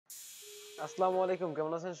আসসালামু আলাইকুম,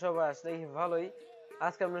 কেমন আছেন সবাই? আসলে ভালোই।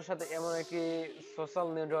 আজকে আপনার সাথে এমন একটি সোশ্যাল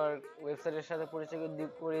নেটওয়ার্ক ওয়েবসাইটের সাথে পরিচয়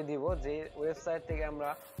করিয়ে দিব যে ওয়েবসাইট থেকে আমরা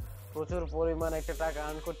প্রচুর পরিমাণ একটা টাকা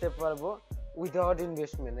আর্ন করতে পারবো উইদাউট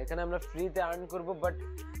ইনভেস্টমেন্ট। এখানে আমরা ফ্রিতে আর্ন করব, বাট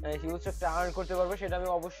হিউজ একটা আর্ন করতে পারবো, সেটা আমি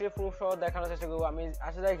অবশ্যই প্রুফ সহ দেখানোর চেষ্টা করবো। আমি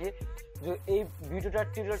আশা রাখি যে এই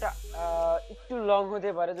টিউটোরিয়ালটা একটু লং হতে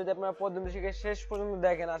পারে, যদি আপনারা প্রথম থেকে শেষ পর্যন্ত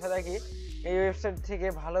দেখেন আশা রাখি এই ওয়েবসাইট থেকে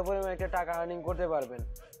ভালো পরিমাণে একটা টাকা আর্নিং করতে পারবেন।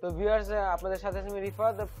 তো ভিউয়ার্স, আপনাদের সাথে আমি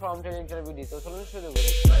রিফাত ফ্রম ট্রেনিং ভিডিও। তো চলুন শুরু করি।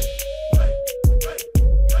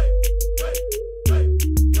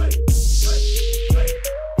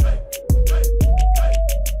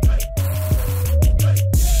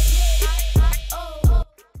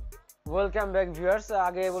 Welcome back viewers.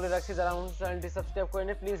 আগে বলে রাখছি, যারা আমার চ্যানেলটি সাবস্ক্রাইব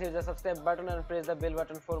করেনি please hit the subscribe button and press the bell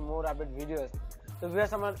button for more update videos. তো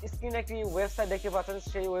ভিউয়ার্স, আমার স্ক্রিনে একটি ওয়েবসাইট দেখতে পাচ্ছেন,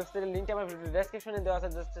 সেই ওয়েবসাইটের লিংকটা আমার ভিডিও ডেসক্রিপশনে দেওয়া আছে।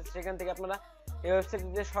 সেখান থেকে আপনারা এই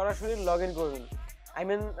ওয়েবসাইটে সরাসরি লগ ইন করুন,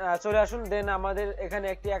 চলে আসুন। দেন আমাদের এখানে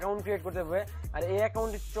একটি অ্যাকাউন্ট ক্রিয়েট করতে হবে। আর এই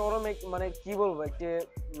অ্যাকাউন্টটি চরম কি বলবো, একটি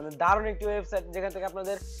দারুণ একটি ওয়েবসাইট, যেখান থেকে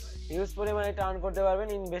আপনাদের হিউজ পরিমাণে আর্ন করতে পারবেন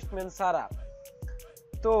ইনভেস্টমেন্ট ছাড়া।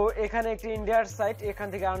 তো এখানে একটি ইন্ডিয়ার সাইট, এখান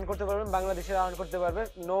থেকে আর্ন করতে পারবেন, বাংলাদেশের আর্ন করতে পারবেন,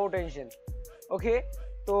 নো টেনশন। ওকে,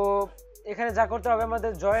 তো এখানে যা করতে হবে,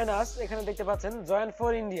 আমাদের জয়েন আস, এখানে দেখতে পাচ্ছেন জয়েন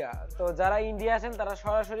ফর ইন্ডিয়া। তো যারা ইন্ডিয়া আছেন তারা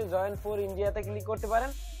সরাসরি জয়েন ফর ইন্ডিয়াতে ক্লিক করতে পারেন,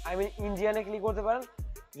 ইন্ডিয়ানে ক্লিক করতে পারেন।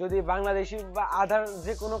 যদি বাংলাদেশি বা আদার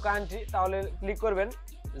যে কোনো কান্ট্রি, তাহলে ক্লিক করবেন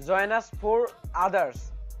join us for others,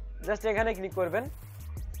 just এখানে ক্লিক করবেন।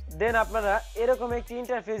 দেন আপনারা এরকম একটি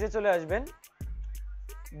ইন্টারফেসে চলে আসবেন।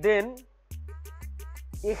 দেন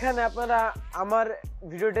এখানে আপনারা আমার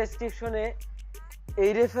ভিডিও ডেসক্রিপশনে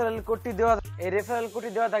এই রেফারেল কোডটি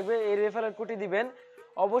দেওয়া থাকবে, এই রেফারেল কোডটি দিবেন।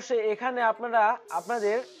 অবশ্যই এখানে আপনারা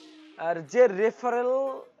আপনাদের যে রেফারেল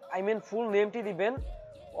ফুল নেমটি দিবেন,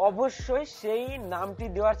 অবশ্যই সেই নামটি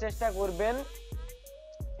দেওয়ার চেষ্টা করবেন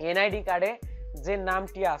এনআইডি কার্ডে যে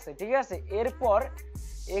নামটি আছে, ঠিক আছে। এরপর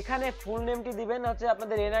এখানে ফুল নেমটি দিবেন হচ্ছে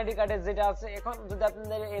আপনাদের এনআইডি কার্ডে যেটা আছে। এখন যদি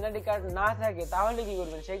আপনাদের এনআইডি কার্ড না থাকে তাহলে কি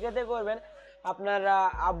করবেন, সেই ক্ষেত্রে করবেন আপনারা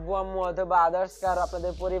আব্বু আম্মু অথবা আদার্স কার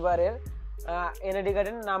আপনাদের পরিবারের এনআইডি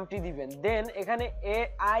কার্ডের নামটি দিবেন। দেন এখানে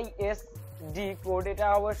AISD কোড, এটা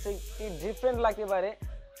অবশ্যই কি ডিফারেন্ট লাগতে পারে।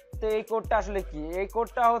 তো এই কোডটা আসলে কি, এই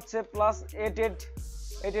কোডটা হচ্ছে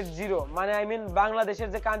 +8880, মানে বাংলাদেশের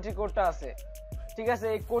যে কান্ট্রি কোডটা আছে, ঠিক আছে।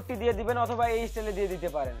 এই কোডটি দিয়ে দিবেন অথবা এই স্টাইলে দিয়ে দিতে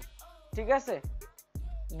পারেন, ঠিক আছে।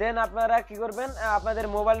 দেন আপনারা কি করবেন, আপনাদের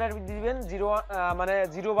মোবাইল নাম্বার দিবেন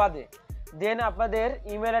 0 বাদে। দেন আপনাদের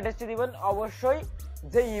ইমেল অ্যাড্রেসটি দিবেন, অবশ্যই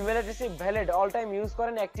যে ইমেল অ্যাড্রেসটি ভ্যালিড অল টাইম ইউজ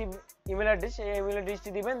করেন, অ্যাক্টিভ ইমেল অ্যাড্রেস, এই ইমেল অ্যাড্রেসটি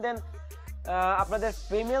দিবেন। দেন আপনাদের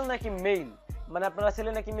ফিমেল নাকি মেল, মানে আপনারা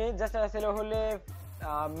ছেলে নাকি মেয়ে, জাস্ট ছেলে হলে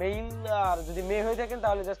মেইল, আর যদি মেয়ে হয়ে থাকেন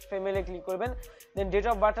তাহলে জাস্ট ফিমেলে ক্লিক করবেন। দেন ডেট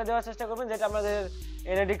অফ বার্থটা দেওয়ার চেষ্টা করবেন যেটা আপনাদের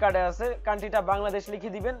এনআইডি কার্ডে আছে। কান্ট্রিটা বাংলাদেশ লিখে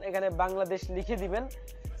দিবেন, এখানে বাংলাদেশ লিখে দিবেন।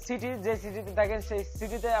 সিটি, যে সিটিতে থাকেন সেই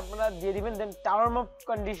সিটিতে আপনারা দিয়ে দিবেন। দেন টার্ম অফ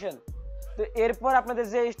কন্ডিশন। তো এরপর আপনাদের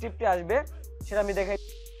যে স্টেপটি আসবে সেটা আমি দেখাই।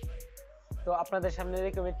 তো আপনাদের সামনে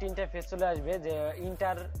এরকম একটি ইন্টারফেস চলে আসবে যে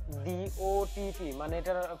ইন্টার DOTP, মানে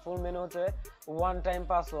এটার ফুল মেনু হচ্ছে ওয়ান টাইম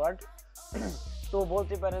পাসওয়ার্ড। তো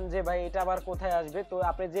বলতে পারেন যে ভাই এটা আবার কোথায় আসবে, তো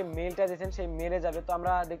আপনি যে মেলটা দিয়েছেন সেই মেলে যাবে। তো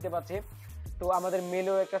আমরা দেখতে পাচ্ছি, তো আমাদের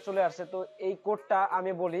মেলেও একটা চলে আসছে। তো এই কোডটা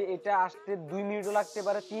আমি বলি, এটা আসতে 2 মিনিটও লাগতে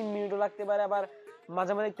পারে, 3 মিনিটও লাগতে পারে, আবার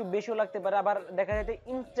মাঝে মাঝে একটু বেশিও লাগতে পারে, আবার দেখা যায়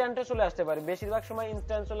ইনস্ট্যান্টে চলে আসতে পারে। বেশিরভাগ সময়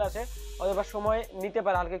ইনস্ট্যান্ট চলে আসে, অথবা সময় নিতে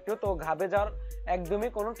পারে হালকা একটু। তো ঘাবে যাওয়ার একদমই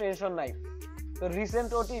কোনো টেনশন নাই। তো রিসেন্ট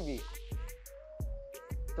OTP,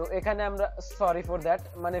 তো এখানে আমরা সরি ফর দ্যাট,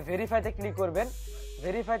 মানে ভেরিফাইতে ক্লিক করবেন।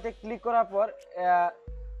 ভেরিফাইতে ক্লিক করার পর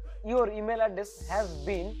your email address has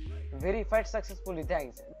been verified successfully,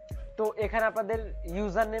 thanks. তো এখানে আপনাদের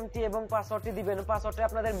ইউজার নেমটি এবং পাসওয়ার্ডটি দিবেন, পাসওয়ার্ডটা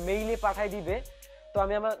আপনাদের মেইলে পাঠাই দিবে। তো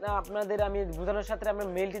আমি বোঝানোর সাথে আমরা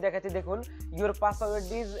মেইলটি দেখাচ্ছি। দেখুন, ইওর পাসওয়ার্ড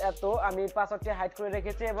ইজ এত, আমি পাসওয়ার্ডটি হাইড করে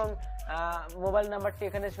রেখেছি এবং মোবাইল নাম্বারটি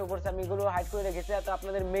এখানে শো করছে, আমি এগুলো হাইড করে রেখেছি। তো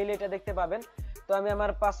আপনাদের মেইলে এটা দেখতে পাবেন। তো আমি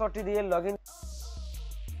আমার পাসওয়ার্ডটি দিয়ে লগইন,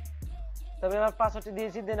 তবে আমার পাসওয়ার্ডটি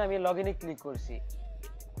দিয়েছি। দেন আমি লগইনে ক্লিক করছি।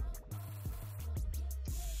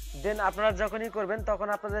 দেন আপনারা যখনই করবেন তখন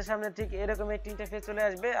আপনাদের সামনে ঠিক এরকম একটি ইন্টারফেস চলে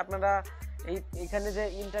আসবে। আপনারা এখানে যে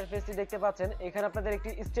ইন্টারফেসটি দেখতে পাচ্ছেন, এখানে আপনাদের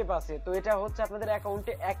একটি স্টেপ আছে। তো এটা হচ্ছে আপনাদের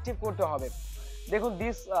অ্যাকাউন্টে অ্যাক্টিভ করতে হবে। দেখুন,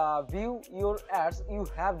 this view your ads, you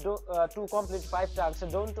have to complete 5 task,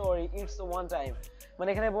 don't worry, it's one time. মানে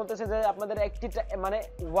এখানে বলতেছে যে আপনাদের একটি মানে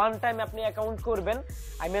ওয়ান টাইম আপনি অ্যাকাউন্ট করবেন,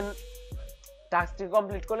 টাস্কটি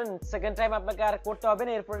কমপ্লিট করলেন, সেকেন্ড টাইম আপনাকে আর করতে হবে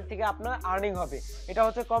না, এরপর থেকে আপনার আর্নিং হবে। এটা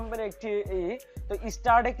হচ্ছে কোম্পানি একটি। তো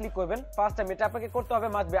স্টার্টে ক্লিক করবেন ফার্স্ট টাইম, এটা আপনাকে করতে হবে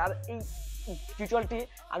মাসবে। আর এই টিউটোরিয়ালটি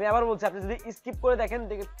আমি আবার বলছি, আপনি যদি স্কিপ করে দেখেন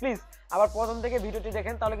প্লিজ আবার প্রথম থেকে ভিডিওটি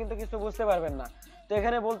দেখেন, তাহলে কিন্তু কিছু বুঝতে পারবেন না। তো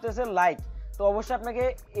এখানে বলতেছে লাইক, তো অবশ্যই আপনাকে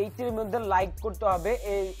এইটির মধ্যে লাইক করতে হবে,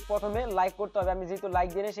 এই প্রথমে লাইক করতে হবে। আমি যেহেতু লাইক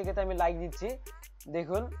দিই সেক্ষেত্রে আমি লাইক দিচ্ছি।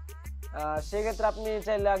 দেখুন সেক্ষেত্রে আপনি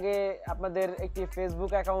চাইলে আগে আপনাদের একটি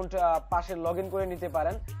ফেসবুক অ্যাকাউন্ট পাশে লগ ইন করে নিতে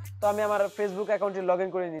পারেন। তো আমি আমার ফেসবুক অ্যাকাউন্টে লগ ইন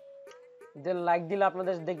করে নিই, দেন লাইক দিলে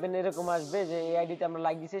আপনাদের দেখবেন এরকম আসবে যে এই আইডিতে আমরা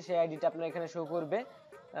লাইক দিছি, সেই আইডিটা আপনার এখানে শো করবে।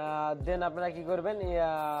 দেন আপনারা কি করবেন,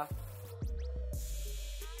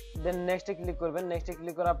 দেন নেক্সটে ক্লিক করবেন। নেক্সটে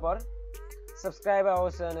ক্লিক করার পর subscribe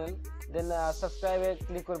our channel, then সাবস্ক্রাইবে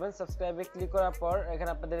click করবেন। সাবস্ক্রাইবে ক্লিক করার পর এখানে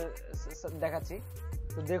আপনাদের দেখাচ্ছি,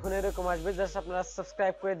 তো দেখুন এরকম আসবে, জাস্ট আপনারা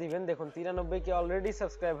সাবস্ক্রাইব করে দিবেন। দেখুন 93 কে অলরেডি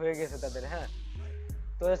সাবস্ক্রাইব হয়ে গেছে তাদের। হ্যাঁ,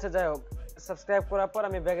 তো এসে যাই হোক, সাবস্ক্রাইব করার পর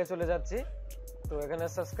আমি ব্যাগে চলে যাচ্ছি। তো এখানে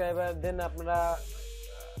সাবস্ক্রাইবার, দেন আপনারা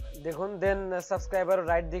দেখুন, দেন সাবস্ক্রাইবার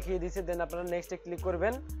রাইট দেখিয়ে দিয়েছে। দেন আপনারা নেক্সটে ক্লিক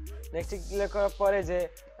করবেন। নেক্সটে ক্লিক করার পরে যে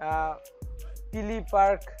পিলি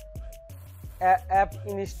পার্ক অ্যাপ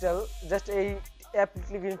ইনস্টল, জাস্ট এই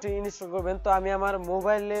অ্যাপ্লিকেশনটি ইনস্টল করবেন। তো আমি আমার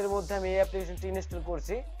মোবাইলের মধ্যে আমি এই অ্যাপ্লিকেশনটি ইনস্টল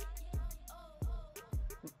করছি,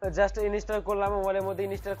 জাস্ট ইনস্টল করলাম মোবাইলের মধ্যে।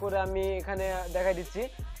 ইনস্টল করে আমি এখানে দেখাই দিচ্ছি।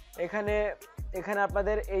 এখানে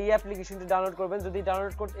আপনাদের এই অ্যাপ্লিকেশনটি ডাউনলোড করবেন। যদি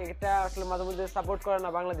ডাউনলোড করতে, এটা আসলে মাঝে মধ্যে সাপোর্ট করে না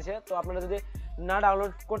বাংলাদেশে, তো আপনারা যদি না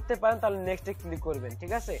ডাউনলোড করতে পারেন তাহলে নেক্সটে ক্লিক করবেন।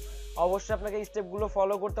 ঠিক আছে, অবশ্যই আপনাকে স্টেপগুলো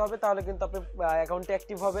ফলো করতে হবে, তাহলে কিন্তু আপনি অ্যাকাউন্টে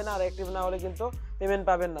অ্যাক্টিভ হবে না, আর অ্যাক্টিভ না হলে কিন্তু পেমেন্ট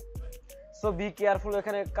পাবেন না। সো বি কেয়ারফুল,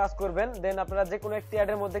 এখানে কাজ করবেন। দেন আপনারা যে কোনো একটি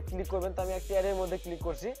অ্যাডের মধ্যে ক্লিক করবেন। তো আমি একটি অ্যাডের মধ্যে ক্লিক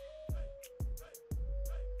করছি,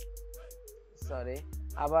 সরি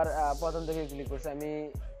আবার প্রথম থেকে ক্লিক করছি। আমি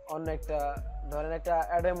অন্য একটা, ধরেন একটা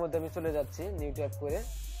অ্যাডের মধ্যে আমি চলে যাচ্ছি নিউ ট্যাব করে।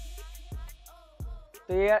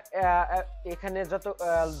 তো এখানে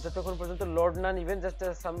যতক্ষণ পর্যন্ত লোড না নিবেন, জাস্ট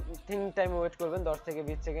সামথিং টাইম ওয়েট করবেন, 10 থেকে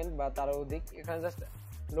 20 সেকেন্ড বা তারও অধিক। এখানে জাস্ট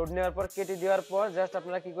লোড নেওয়ার পর কেটে দেওয়ার পর জাস্ট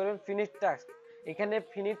আপনারা কি করবেন, ফিনিশ টাস্ক, এখানে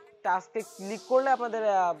ফিনিশ টাস্কে ক্লিক করলে আপনাদের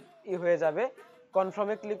হয়ে যাবে।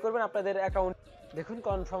 কনফার্মে ক্লিক করবেন, আপনাদের অ্যাকাউন্ট দেখুন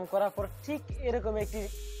কনফার্ম করার পর ঠিক এরকম একটি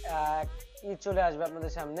চলে আসবে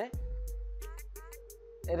আপনাদের সামনে,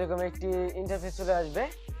 এরকম একটি ইন্টারফেস চলে আসবে।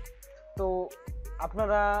 তো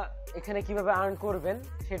আপনারা এখানে কিভাবে আর্ন করবেন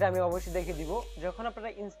সেটা আমি অবশ্যই দেখিয়ে দিব। যখন আপনারা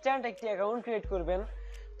ইনস্ট্যান্ট একটি অ্যাকাউন্ট ক্রিয়েট করবেন,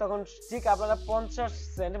 তখন ঠিক আপনারা 50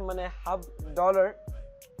 সেন্ট মানে $1/2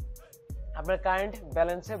 আপনার কারেন্ট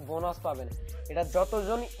ব্যালেন্সে বোনাস পাবেন। এটা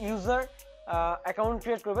যতজন ইউজার অ্যাকাউন্ট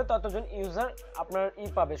ক্রিয়েট করবে ততজন ইউজার আপনার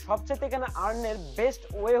পাবে। সবচেয়ে এখানে আর্নের বেস্ট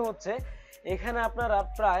ওয়ে হচ্ছে, এখানে আপনারা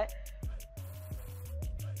প্রায়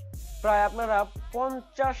আপনারা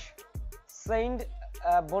 50 সেন্ট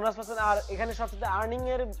বোনাস পাচ্ছেন। আর এখানে সবচেয়ে আর্নিং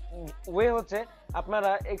এর ওয়ে হচ্ছে,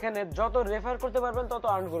 আপনারা এখানে যত রেফার করতে পারবেন তত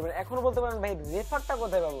আর্ন করবেন। এখনো বলতে পারেন ভাই রেফারটা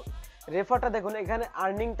কোথায় পাবো? রেফারটা দেখুন, এখানে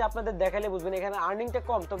আর্নিংটা আপনাদের দেখালে বুঝবেন, এখানে আর্নিংটা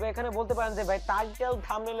কম। তবে এখানে বলতে পারেন যে ভাই টাইটেল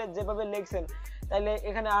থাম্বনেলে যেভাবে লিখছেন তাইলে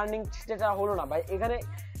এখানে আর্নিং সেটা হলো না ভাই। এখানে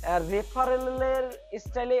রেফারেলের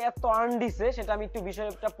স্টাইলে এত আর্ন দিছে, সেটা আমি একটু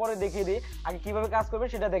বিষয়টা পরে দেখিয়ে দিই। আগে কিভাবে কাজ করবে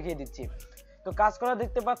সেটা দেখিয়ে দিচ্ছি। তো কাজ করা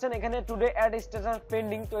দেখতে পাচ্ছেন এখানে টুডে অ্যাড স্ট্যাটাস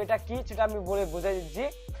পেন্ডিং। তো এটা কি সেটা আমি বলে বোঝাই দিচ্ছি।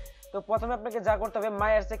 তো প্রথমে আপনাকে যা করতে হবে,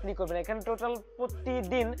 মাই অ্যাডসে ক্লিক করবেন। এখানে টোটাল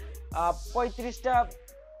প্রতিদিন 35টা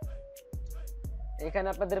এখানে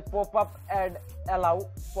আপনাদের pop up add allow,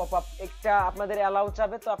 pop up একটা আপনাদের অ্যালাউ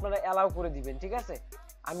চাবে, তো আপনারা অ্যালাউ করে দিবেন। ঠিক আছে,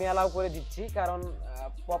 আমি অ্যালাউ করে দিচ্ছি, কারণ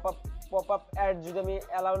পপ আপ অ্যাড যদি আমি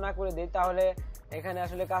অ্যালাউ না করে দিই তাহলে এখানে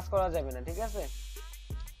আসলে কাজ করা যাবে না। ঠিক আছে,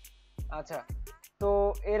 আচ্ছা। তো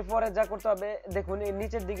এরপরে যা করতে হবে, দেখুন এর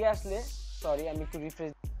নিচের দিকে আসলে, সরি আমি একটু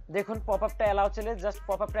রিফ্রেশ, দেখুন পপ আপটা অ্যালাউ চলে, জাস্ট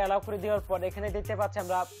পপ আপটা অ্যালাউ করে দেওয়ার পর এখানে দেখতে পাচ্ছি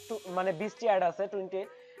আমরা মানে 20টি অ্যাড আছে, 20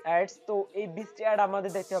 অ্যাডস। তো এই 20টি অ্যাড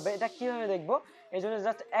আমাদের দেখতে হবে। এটা কিভাবে দেখবো, এই জন্য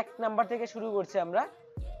জাস্ট 1 নাম্বার থেকে শুরু করছি আমরা।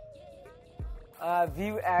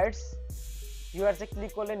 ভিউ অ্যাডস, ভিউ অ্যাডসে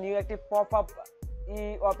ক্লিক করলে নিউ একটি পপ আপ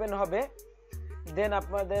ওপেন হবে। দেন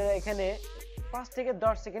আপনাদের এখানে 5 থেকে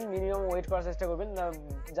 10 সেকেন্ড মিনিমাম ওয়েট করার চেষ্টা করবেন,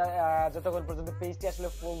 যতক্ষণ পর্যন্ত পেজটি আসলে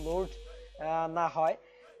ফুল লোড না হয়।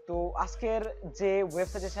 তো আজকের যে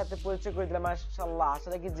ওয়েবসাইটের সাথে পরিচয় করে দিলাম, মাশাআল্লাহ আশা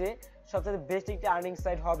রাখি যে সবচেয়ে বেস্ট একটি আর্নিং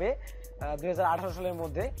সাইট হবে 2018 সালের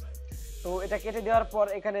মধ্যে। তো এটা কেটে দেওয়ার পর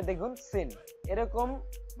এখানে দেখুন সিন, এরকম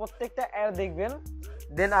প্রত্যেকটা অ্যাড দেখবেন।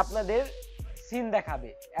 দেন আপনাদের সিন দেখাবে,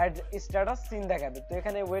 অ্যাড স্ট্যাটাস সিন দেখাবে। তো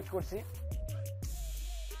এখানে ওয়েট করছি,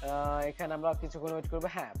 এখানে আমরা কিছুক্ষণ ওয়েট করবো।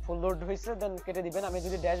 হ্যাঁ, ফুল লোড হয়েছে, দেন কেটে দিবেন। আমি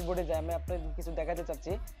যদি ড্যাশবোর্ডে যাই, আমি আপনাদের কিছু দেখাতে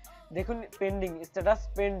চাচ্ছি। দেখুন পেন্ডিং, স্ট্যাটাস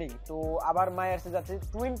পেন্ডিং। তো আবার মাই অ্যাডসে যাচ্ছি,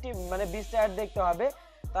 20টা অ্যাড দেখতে হবে।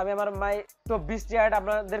 তো আমি আমার তো 20টি অ্যাড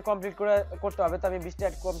আপনাদের কমপ্লিট করতে হবে। তো আমি 20টি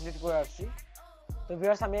অ্যাড কমপ্লিট করে আসছি। তো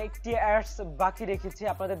ভিউয়ার্স, আমি একটি অ্যাডস বাকি রেখেছি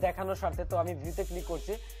আপনাদের দেখানোর স্বার্থে। তো আমি ভিউতে ক্লিক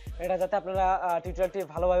করছি। এটা যাতে আপনারা টিউটোরিয়ালটি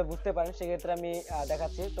ভালোভাবে বুঝতে পারেন সেক্ষেত্রে আমি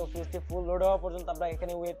দেখাচ্ছি। তো পেজটি ফুল লোড হওয়া পর্যন্ত আমরা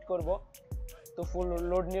এখানে ওয়েট করব। তো ফুল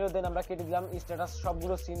লোড নিল, দেন আমরা কেটে দিলাম, স্ট্যাটাস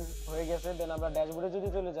সবগুলো সিন হয়ে গেছে। দেন আমরা ড্যাশবোর্ডে যদি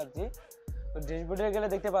চলে যাচ্ছি, তো ড্যাশবোর্ডে গেলে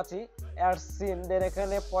দেখতে পাচ্ছি অ্যাড সিন, দেন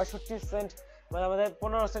এখানে 65 সেন্ট মানে আমাদের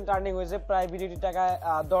 15 সেন্ট আর্নিং হয়েছে, প্রায় বিডিটি টাকায়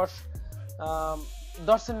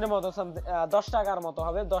 10 সেন্টের মতো, 10 টাকার মতো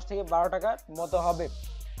হবে, 10 থেকে 12 টাকার মতো হবে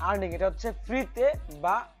আর্নিং। এটা হচ্ছে ফ্রিতে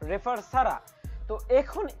বা রেফার ছাড়া। তো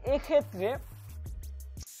এখন এক্ষেত্রে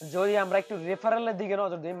যদি আমরা একটু রেফারেলের দিকে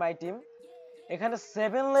নজর দিই, মাই টিম এখানে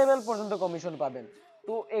 7 লেভেল পর্যন্ত কমিশন পাবেন।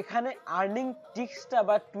 তো এখানে আর্নিং টিক্সটা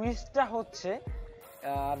বা টুইস্টটা হচ্ছে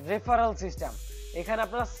রেফারেল সিস্টেম। এখানে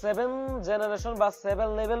আপনারা 7 জেনারেশন বা 7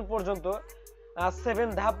 লেভেল পর্যন্ত 7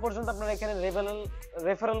 ধাপ পর্যন্ত আপনারা এখানে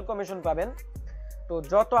রেফারেল কমিশন পাবেন। তো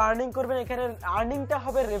যত আর্নিং করবেন এখানে আর্নিংটা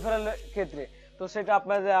হবে রেফারেলের ক্ষেত্রে। তো সেটা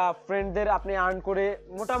আপনার ফ্রেন্ডদের আপনি আর্ন করে,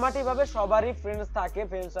 মোটামুটি ভাবে সবারই ফ্রেন্ডস থাকে,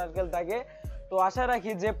 ফ্রেন্ড সার্কেল থাকে। তো আশা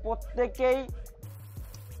রাখি যে প্রত্যেকেই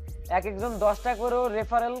এক একজন 10টা করেও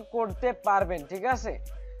রেফারেল করতে পারবেন, ঠিক আছে।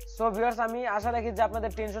 সো ভিউয়ার্স, আমি আশা রাখি যে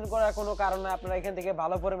আপনাদের টেনশন করার কোনো কারণ নাই, আপনারা এখান থেকে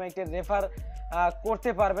ভালো পরিমাণ একটা রেফার করতে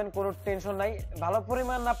পারবেন, কোনো টেনশন নাই। ভালো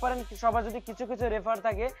পরিমাণ না পারেন, সবার যদি কিছু কিছু রেফার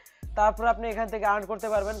থাকে তারপর আপনি এখান থেকে আর্ন করতে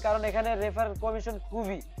পারবেন, কারণ এখানে রেফারেল কমিশন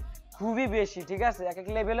খুবই বেশি, ঠিক আছে। এক এক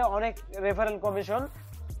লেভেলে অনেক রেফারেল কমিশন।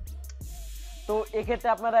 তো এক্ষেত্রে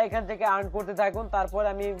আপনারা এখান থেকে আর্ন করতে থাকুন। তারপর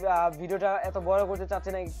আমি ভিডিওটা এত বড় করতে চাচ্ছি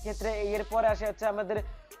না। এক্ষেত্রে এরপরে আসে হচ্ছে আমাদের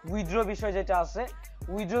উইথড্র বিষয় যেটা আছে।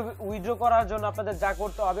 উইথড্র করার জন্য আপনাদের যা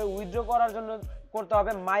করতে হবে, উইথড্র করার জন্য করতে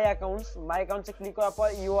হবে মাই অ্যাকাউন্টসে ক্লিক করার পর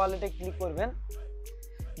ইউ ওয়ালেটে ক্লিক করবেন।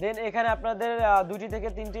 দেন এখানে আপনাদের 2টি থেকে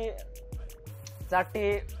 3টি 4টি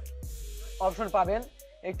অপশন পাবেন।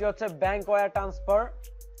 একটি হচ্ছে bank wire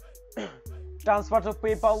transfer to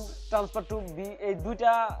PayPal, transfer to B, এই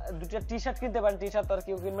দুইটা টি শার্ট কিনতে পারেন। টি শার্ট তো আর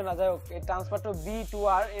কেউ কিনবে না, যাই হোক। এই ট্রান্সফার টু বি টু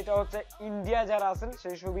আর, এটা হচ্ছে ইন্ডিয়া যারা আছেন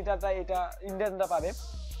সেই সুবিধাটা এটা ইন্ডিয়ানরা পাবে।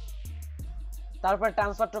 তারপর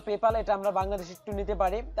ট্রান্সফার টু পেপাল, এটা আমরা বাংলাদেশে একটু নিতে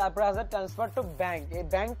পারি। তারপর আছে ট্রান্সফার টু ব্যাংক, এই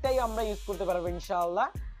ব্যাংকটাই আমরা ইউজ করতে পারবো ইনশাআল্লাহ।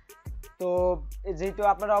 তো যেহেতু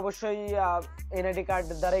আপনারা অবশ্যই এনআইডি কার্ড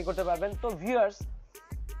দ্বারাই করতে পারবেন। তো ভিউয়ার্স,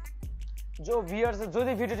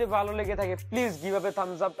 যদি ভিডিওটি ভালো লেগে থাকে please give a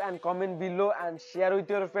Thums up and comment below and share with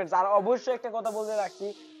your friends. আর অবশ্যই একটা কথা বলতে রাখি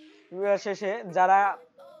শেষে, যারা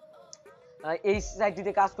এই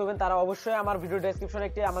সাইটটিতে কাজ করবেন তারা অবশ্যই আমার ভিডিও ডেসক্রিপশনে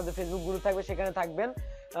একটি আমাদের ফেসবুক গ্রুপ থাকবে, সেখানে থাকবেন।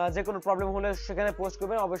 যে কোনো প্রবলেম হলে সেখানে পোস্ট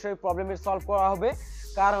করবেন, অবশ্যই প্রবলেমের সলভ করা হবে।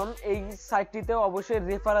 কারণ এই সাইটটিতে অবশ্যই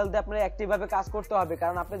রেফারেল দিয়ে আপনার অ্যাক্টিভভাবে কাজ করতে হবে,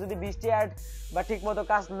 কারণ আপনি যদি 20টি অ্যাড বা ঠিক মতো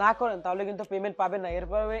কাজ না করেন তাহলে কিন্তু পেমেন্ট পাবেন না।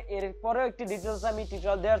 এরপরেও একটি ডিটেলস আমি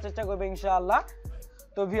টিউটোরিয়াল দেওয়ার চেষ্টা করবো ইনশাআল্লাহ।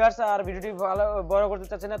 তো ভিউয়ার্স, আর ভিডিওটি ভালো বড় করতে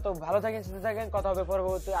চাচ্ছি না, তো ভালো থাকেন, সুস্থ থাকেন, কথা হবে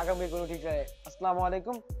পরবর্তী আগামী কোনো টিউটোরিয়ালে। আসসালামু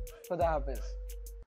আলাইকুম, খোদা হাফেজ।